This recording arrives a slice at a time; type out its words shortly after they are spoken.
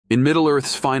In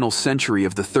Middle-earth's final century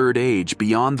of the Third Age,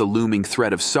 beyond the looming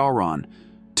threat of Sauron,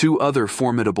 two other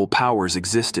formidable powers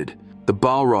existed: the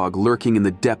Balrog lurking in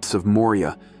the depths of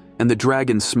Moria, and the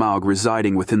dragon Smaug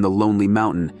residing within the Lonely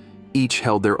Mountain. Each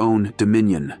held their own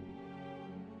dominion.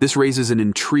 This raises an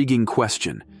intriguing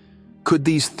question. Could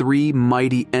these three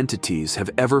mighty entities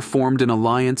have ever formed an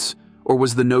alliance, or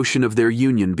was the notion of their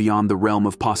union beyond the realm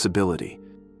of possibility?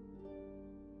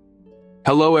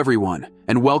 Hello everyone,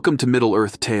 and welcome to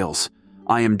Middle-earth Tales.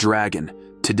 I am Dragon.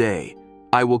 Today,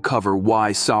 I will cover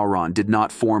why Sauron did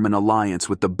not form an alliance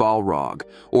with the Balrog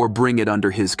or bring it under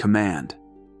his command.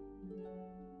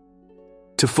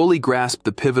 To fully grasp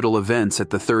the pivotal events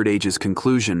at the Third Age's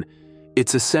conclusion,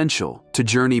 it's essential to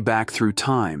journey back through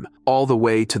time, all the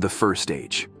way to the First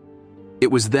Age. It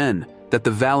was then that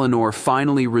the Valinor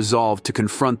finally resolved to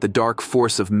confront the dark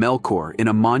force of Melkor in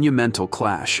a monumental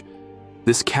clash.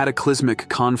 This cataclysmic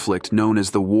conflict, known as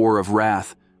the War of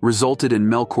Wrath, resulted in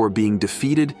Melkor being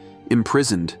defeated,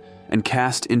 imprisoned, and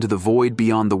cast into the void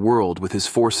beyond the world with his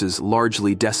forces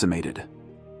largely decimated.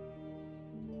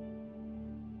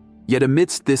 Yet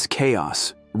amidst this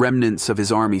chaos, remnants of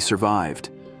his army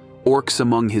survived. Orcs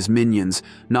among his minions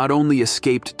not only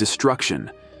escaped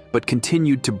destruction, but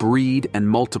continued to breed and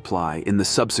multiply in the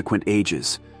subsequent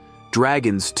ages.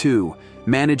 Dragons, too,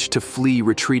 managed to flee,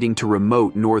 retreating to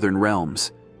remote northern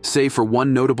realms. Save for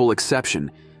one notable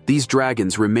exception, these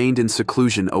dragons remained in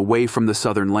seclusion away from the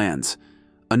southern lands.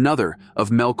 Another of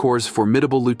Melkor's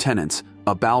formidable lieutenants,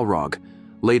 a Balrog,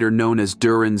 later known as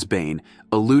Durin's Bane,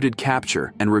 eluded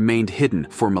capture and remained hidden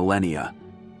for millennia.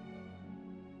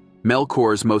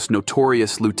 Melkor's most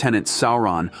notorious lieutenant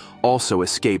Sauron also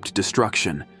escaped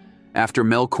destruction. After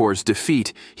Melkor's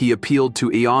defeat, he appealed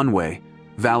to Eonwe,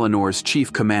 Valinor's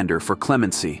chief commander, for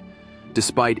clemency.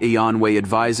 Despite Eonwe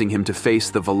advising him to face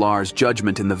the Valar's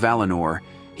judgment in the Valinor,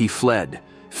 he fled,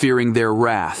 fearing their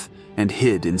wrath, and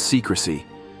hid in secrecy.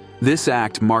 This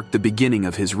act marked the beginning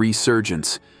of his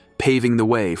resurgence, paving the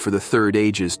way for the Third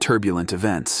Age's turbulent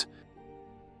events.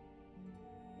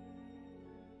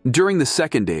 During the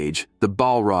Second Age, the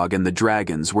Balrog and the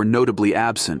dragons were notably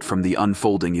absent from the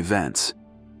unfolding events.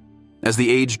 As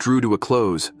the age drew to a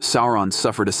close, Sauron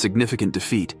suffered a significant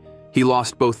defeat. He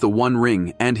lost both the One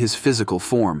Ring and his physical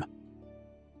form.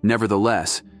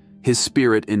 Nevertheless, his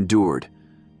spirit endured,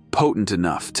 potent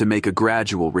enough to make a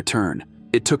gradual return.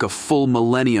 It took a full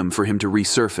millennium for him to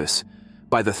resurface.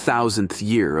 By the 1000th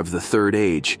year of the Third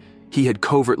Age, he had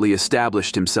covertly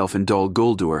established himself in Dol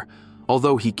Guldur,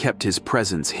 although he kept his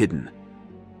presence hidden.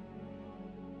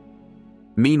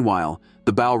 Meanwhile,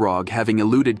 the Balrog, having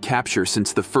eluded capture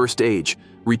since the First Age,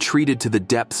 retreated to the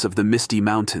depths of the Misty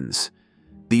Mountains.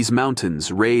 These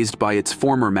mountains raised by its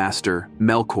former master,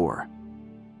 Melkor.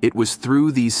 It was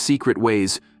through these secret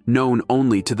ways, known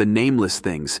only to the nameless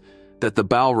things, that the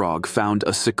Balrog found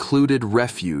a secluded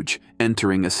refuge,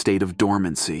 entering a state of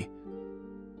dormancy.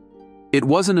 It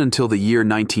wasn't until the year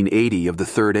 1980 of the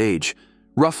Third Age,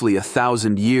 roughly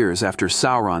 1,000 years after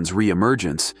Sauron's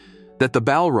re-emergence, that the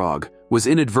Balrog was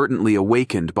inadvertently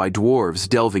awakened by dwarves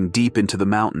delving deep into the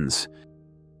mountains.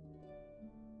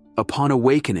 Upon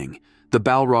awakening, the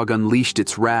Balrog unleashed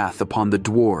its wrath upon the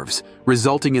dwarves,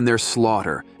 resulting in their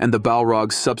slaughter and the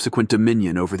Balrog's subsequent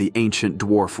dominion over the ancient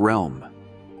dwarf realm.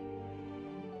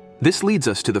 This leads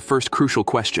us to the first crucial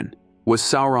question: was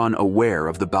Sauron aware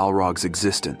of the Balrog's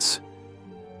existence?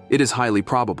 It is highly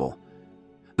probable.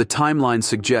 The timeline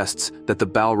suggests that the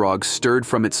Balrog stirred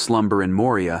from its slumber in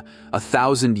Moria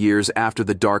 1,000 years after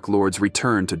the Dark Lord's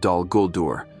return to Dol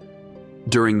Guldur.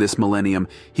 During this millennium,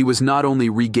 he was not only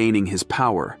regaining his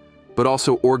power, but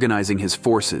also organizing his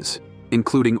forces,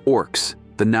 including orcs,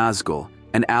 the Nazgul,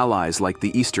 and allies like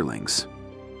the Easterlings.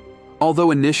 Although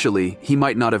initially he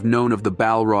might not have known of the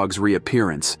Balrog's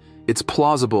reappearance, it's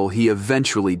plausible he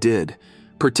eventually did,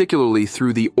 particularly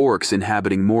through the orcs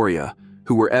inhabiting Moria,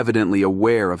 who were evidently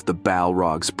aware of the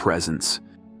Balrog's presence.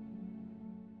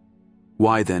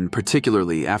 Why then,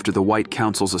 particularly after the White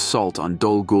Council's assault on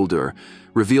Dol Guldur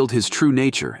revealed his true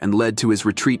nature and led to his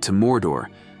retreat to Mordor,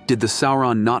 did the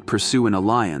Sauron not pursue an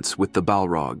alliance with the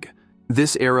Balrog?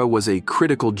 This era was a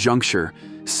critical juncture,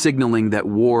 signaling that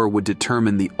war would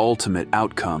determine the ultimate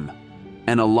outcome.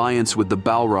 An alliance with the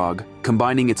Balrog,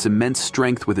 combining its immense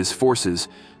strength with his forces,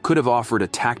 could have offered a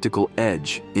tactical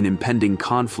edge in impending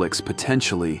conflicts,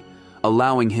 potentially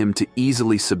allowing him to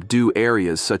easily subdue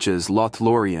areas such as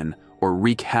Lothlorien or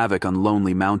wreak havoc on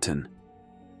Lonely Mountain.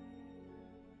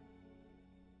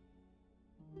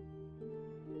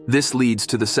 This leads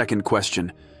to the second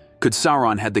question: could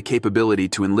Sauron had the capability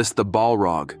to enlist the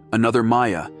Balrog, another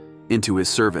Maya, into his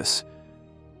service?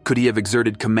 Could he have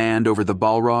exerted command over the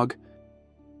Balrog?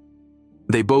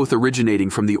 They both originating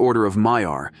from the Order of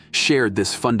Maiar shared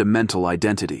this fundamental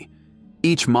identity.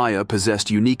 Each Maya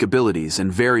possessed unique abilities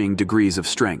and varying degrees of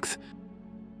strength.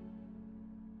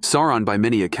 Sauron, by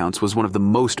many accounts, was one of the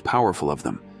most powerful of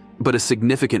them, but a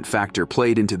significant factor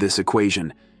played into this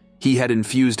equation. He had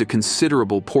infused a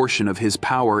considerable portion of his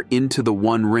power into the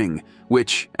One Ring,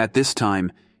 which, at this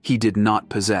time, he did not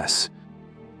possess.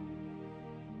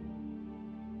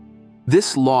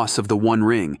 This loss of the One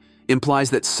Ring implies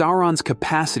that Sauron's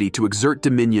capacity to exert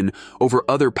dominion over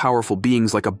other powerful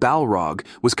beings like a Balrog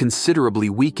was considerably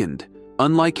weakened,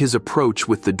 unlike his approach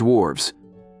with the dwarves,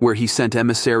 where he sent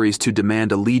emissaries to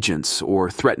demand allegiance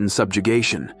or threaten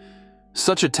subjugation.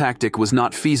 Such a tactic was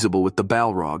not feasible with the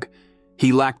Balrog.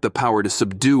 He lacked the power to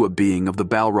subdue a being of the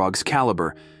Balrog's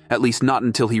caliber, at least not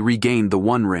until he regained the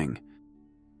One Ring.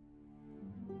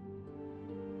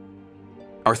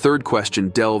 Our third question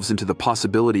delves into the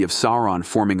possibility of Sauron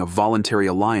forming a voluntary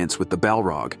alliance with the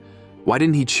Balrog. Why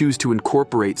didn't he choose to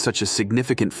incorporate such a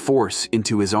significant force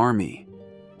into his army?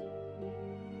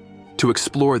 To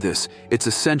explore this, it's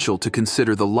essential to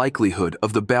consider the likelihood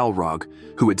of the Balrog,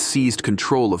 who had seized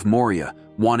control of Moria,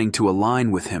 wanting to align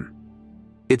with him.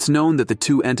 It's known that the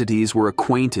two entities were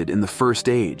acquainted in the First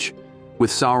Age,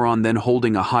 with Sauron then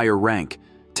holding a higher rank,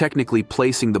 technically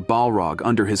placing the Balrog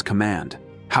under his command.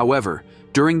 However,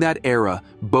 during that era,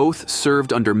 both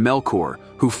served under Melkor,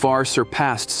 who far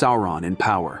surpassed Sauron in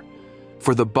power.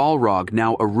 For the Balrog,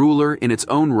 now a ruler in its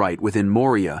own right within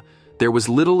Moria, there was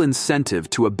little incentive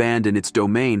to abandon its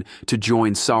domain to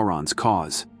join Sauron's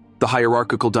cause. The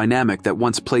hierarchical dynamic that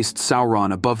once placed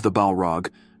Sauron above the Balrog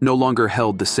no longer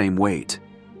held the same weight.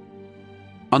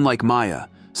 Unlike Maya,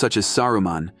 such as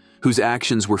Saruman, whose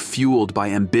actions were fueled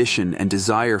by ambition and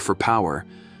desire for power,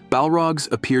 Balrogs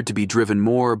appeared to be driven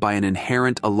more by an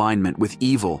inherent alignment with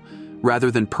evil rather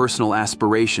than personal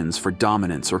aspirations for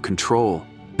dominance or control.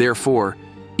 Therefore,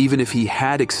 even if he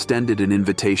had extended an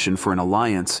invitation for an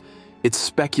alliance, it's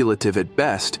speculative at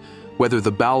best whether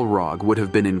the Balrog would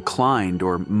have been inclined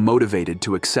or motivated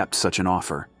to accept such an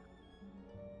offer.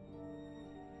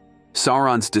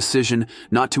 Sauron's decision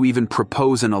not to even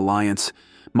propose an alliance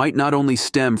might not only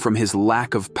stem from his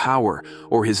lack of power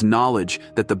or his knowledge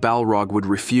that the Balrog would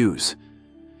refuse.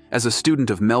 As a student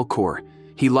of Melkor,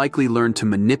 he likely learned to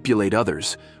manipulate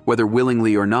others, whether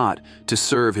willingly or not, to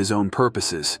serve his own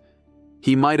purposes.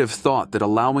 He might have thought that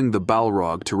allowing the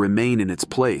Balrog to remain in its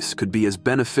place could be as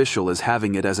beneficial as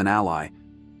having it as an ally.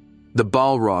 The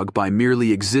Balrog, by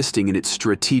merely existing in its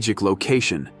strategic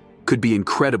location, could be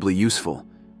incredibly useful.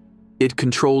 It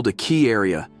controlled a key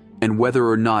area, and whether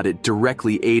or not it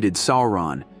directly aided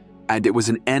Sauron, and it was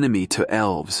an enemy to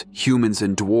elves, humans,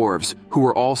 and dwarves who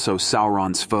were also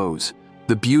Sauron's foes.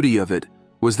 The beauty of it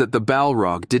was that the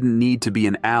Balrog didn't need to be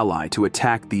an ally to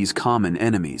attack these common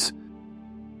enemies.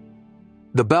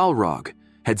 The Balrog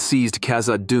had seized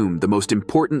Khazad-dûm, the most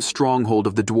important stronghold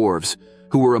of the dwarves,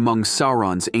 who were among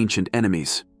Sauron's ancient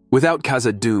enemies. Without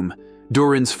Khazad-dûm,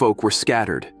 Durin's folk were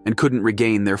scattered and couldn't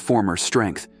regain their former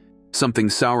strength, something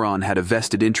Sauron had a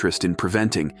vested interest in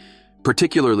preventing,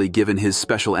 particularly given his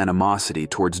special animosity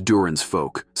towards Durin's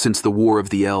folk since the War of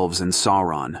the Elves and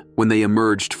Sauron, when they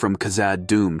emerged from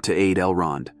Khazad-dûm to aid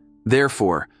Elrond.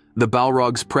 Therefore, the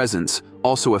Balrog's presence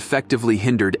also effectively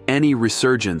hindered any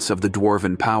resurgence of the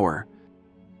dwarven power.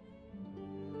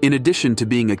 In addition to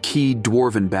being a key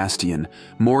dwarven bastion,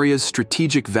 Moria's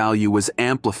strategic value was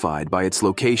amplified by its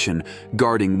location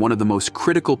guarding one of the most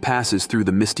critical passes through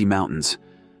the Misty Mountains.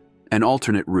 An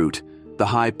alternate route, the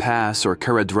High Pass or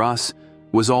Caradhras,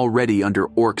 was already under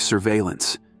orc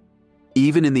surveillance.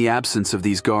 Even in the absence of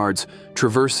these guards,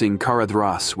 traversing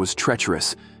Caradhras was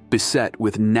treacherous, beset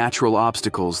with natural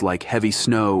obstacles like heavy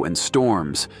snow and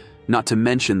storms, not to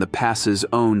mention the pass's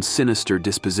own sinister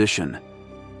disposition.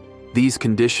 These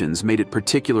conditions made it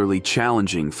particularly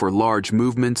challenging for large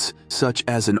movements such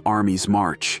as an army's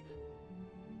march.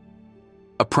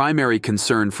 A primary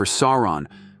concern for Sauron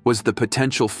was the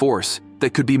potential force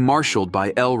that could be marshaled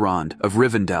by Elrond of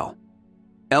Rivendell.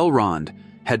 Elrond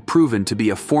had proven to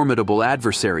be a formidable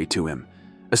adversary to him,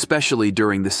 especially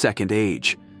during the Second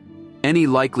Age. Any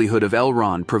likelihood of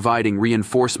Elrond providing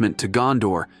reinforcement to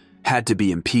Gondor had to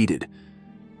be impeded.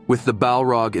 With the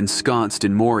Balrog ensconced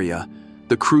in Moria,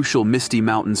 the crucial Misty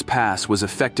Mountains Pass was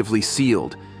effectively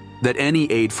sealed, that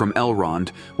any aid from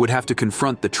Elrond would have to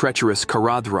confront the treacherous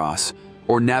Caradhras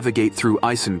or navigate through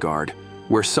Isengard,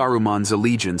 where Saruman's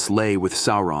allegiance lay with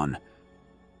Sauron.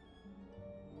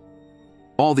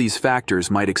 All these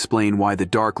factors might explain why the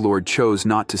Dark Lord chose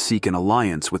not to seek an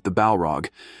alliance with the Balrog,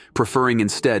 preferring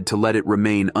instead to let it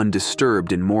remain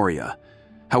undisturbed in Moria.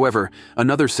 However,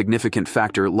 another significant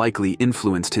factor likely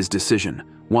influenced his decision,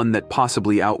 one that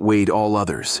possibly outweighed all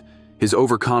others: his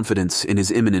overconfidence in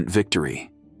his imminent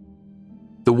victory.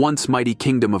 The once mighty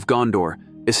kingdom of Gondor,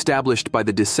 established by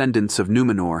the descendants of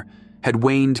Númenor, had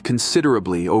waned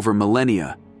considerably over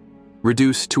millennia,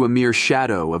 reduced to a mere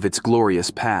shadow of its glorious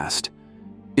past.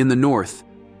 In the north,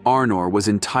 Arnor was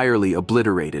entirely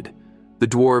obliterated, the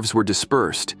dwarves were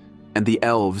dispersed, and the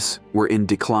elves were in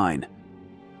decline.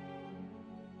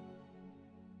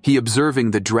 He,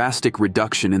 observing the drastic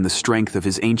reduction in the strength of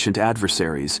his ancient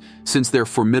adversaries since their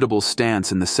formidable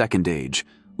stance in the Second Age,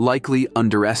 likely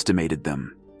underestimated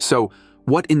them. So,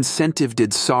 what incentive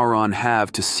did Sauron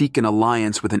have to seek an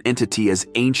alliance with an entity as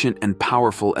ancient and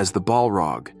powerful as the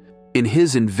Balrog? In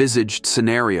his envisaged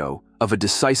scenario of a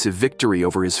decisive victory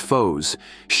over his foes,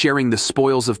 sharing the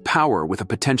spoils of power with a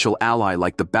potential ally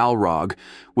like the Balrog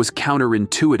was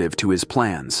counterintuitive to his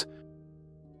plans.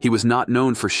 He was not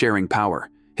known for sharing power.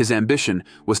 His ambition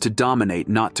was to dominate,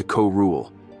 not to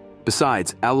co-rule.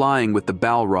 Besides, allying with the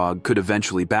Balrog could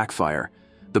eventually backfire.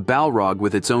 The Balrog,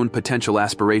 with its own potential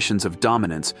aspirations of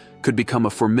dominance, could become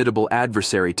a formidable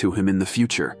adversary to him in the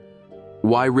future.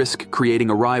 Why risk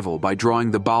creating a rival by drawing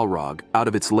the Balrog out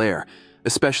of its lair,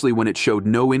 especially when it showed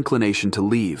no inclination to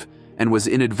leave and was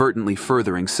inadvertently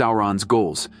furthering Sauron's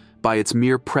goals by its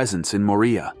mere presence in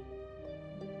Moria?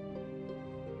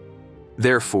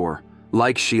 Therefore,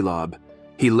 like Shelob,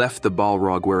 he left the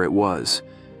Balrog where it was,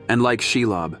 and like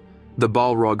Shelob, the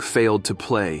Balrog failed to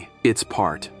play its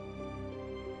part.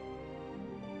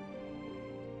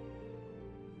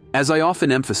 As I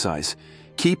often emphasize,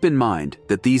 keep in mind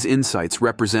that these insights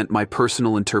represent my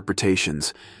personal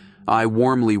interpretations. I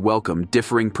warmly welcome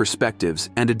differing perspectives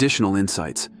and additional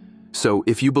insights. So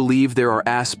if you believe there are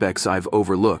aspects I've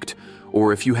overlooked,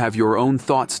 or if you have your own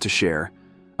thoughts to share,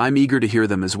 I'm eager to hear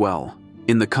them as well.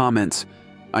 In the comments,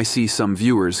 I see some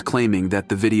viewers claiming that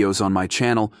the videos on my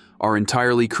channel are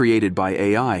entirely created by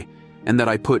AI and that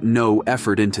I put no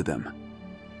effort into them.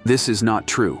 This is not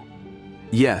true.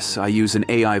 Yes, I use an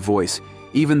AI voice,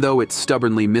 even though it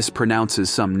stubbornly mispronounces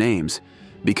some names,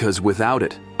 because without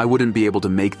it, I wouldn't be able to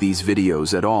make these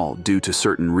videos at all due to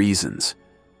certain reasons.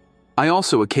 I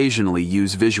also occasionally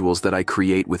use visuals that I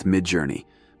create with Midjourney,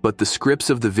 but the scripts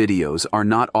of the videos are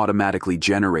not automatically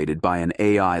generated by an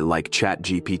AI like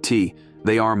ChatGPT.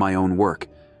 They are my own work.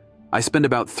 I spend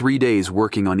about 3 days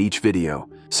working on each video,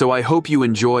 so I hope you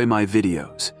enjoy my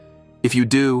videos. If you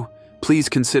do, please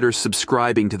consider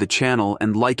subscribing to the channel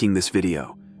and liking this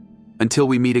video. Until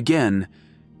we meet again,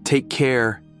 take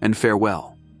care and farewell.